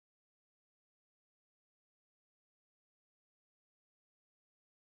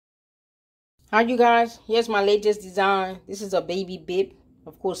Hi you guys, here's my latest design. This is a baby bib,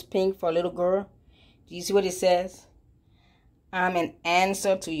 of course pink for a little girl. Do you see what it says? I'm an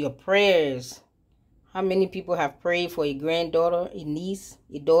answer to your prayers. How many people have prayed for a granddaughter, a niece,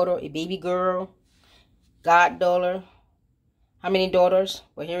 a daughter, a baby girl, goddaughter? How many daughters?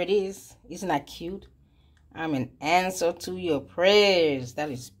 Well, here it is. Isn't that cute? I'm an answer to your prayers.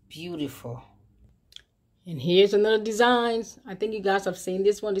 That is beautiful. And here's another design. I think you guys have seen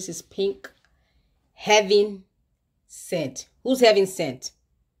this one. This is pink. Heaven sent. Who's heaven sent?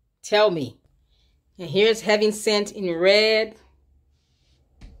 Tell me. And here's heaven sent in red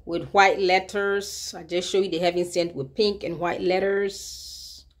with white letters. I just show you the heaven sent with pink and white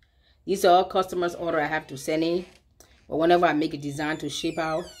letters. These are all customers' order I have to send in. But whenever I make a design to ship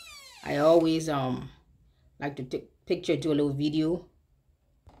out, I always like to take a picture, do a little video.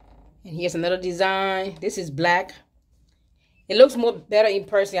 And here's another design. This is black. It looks more better in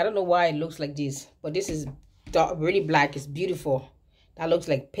person. I don't know why it looks like this, but this is dark, really black. It's beautiful. That looks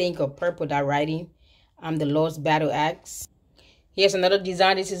like pink or purple, that writing. I'm the Lord's battle axe. Here's another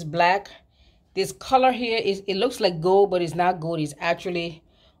design. This is black. This color here it looks like gold, but it's not gold. It's actually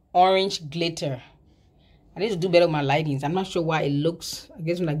orange glitter. I need to do better with my lightings. I'm not sure why it looks. I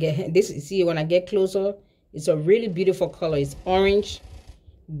guess when I get this, see, when I get closer, it's a really beautiful color. It's orange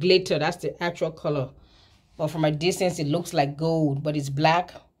glitter. That's the actual color. But from a distance, it looks like gold, but it's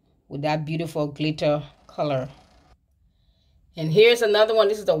black with that beautiful glitter color. And here's another one.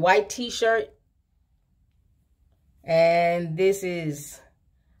 This is a white t-shirt. And this is,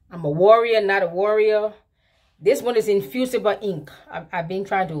 I'm a warrior, not a warrior. This one is infusible ink. I've been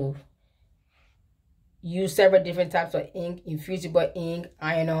trying to use several different types of ink. Infusible ink,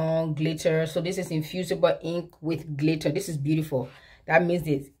 iron-on, glitter. So this is infusible ink with glitter. This is beautiful. That means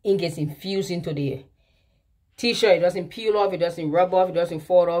the ink gets infused into the t-shirt. It doesn't peel off, it doesn't rub off, it doesn't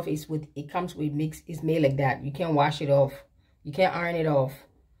fall off. It comes with mix. It's made like that. You can't wash it off, you can't iron it off,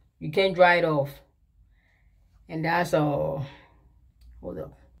 you can't dry it off. And that's hold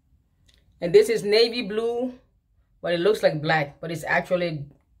up. And this is navy blue, but it looks like black, but it's actually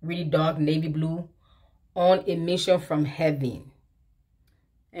really dark navy blue on a mission from heaven.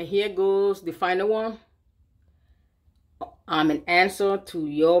 And here goes the final one. I'm an answer to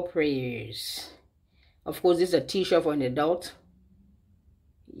your prayers. Of course, this is a t-shirt for an adult.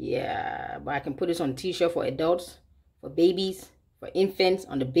 Yeah, but I can put this on t-shirt for adults, for babies, for infants,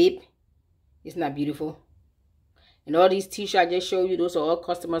 on the bib. Isn't that beautiful? And all these t-shirts I just showed you, those are all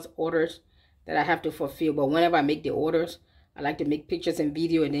customers' orders that I have to fulfill. But whenever I make the orders, I like to make pictures and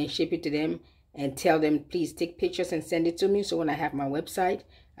video and then ship it to them and tell them, please take pictures and send it to me. So when I have my website,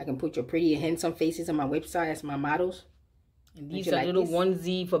 I can put your pretty and handsome faces on my website as my models. And these are like little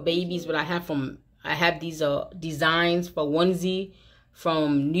onesie for babies, but I have these designs for onesie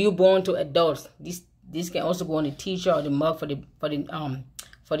from newborn to adults. This can also go on the t-shirt or the mug for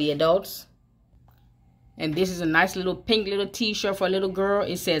the adults. And this is a nice little pink little t-shirt for a little girl.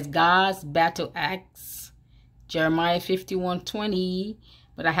 It says God's battle axe, Jeremiah 51:20.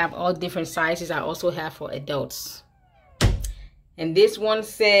 But I have all different sizes. I also have for adults. And this one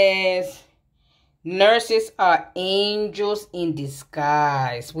says, nurses are angels in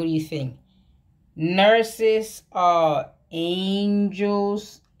disguise. What do you think? Nurses are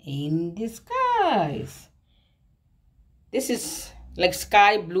angels in disguise. This is like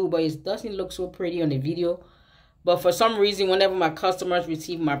sky blue, but it doesn't look so pretty on the video. But for some reason, whenever my customers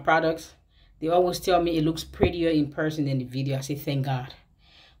receive my products, they always tell me it looks prettier in person than the video. I say, thank God.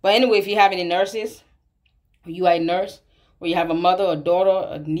 But anyway, if you have any nurses, or you are a nurse, or you have a mother, a daughter,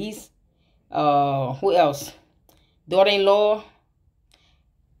 a niece, who else? Daughter-in-law,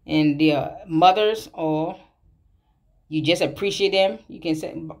 and their mothers, or you just appreciate them, you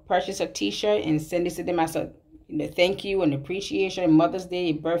can purchase a t-shirt and send it to them as a thank you and appreciation, Mother's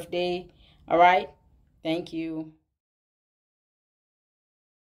Day, birthday. All right, thank you.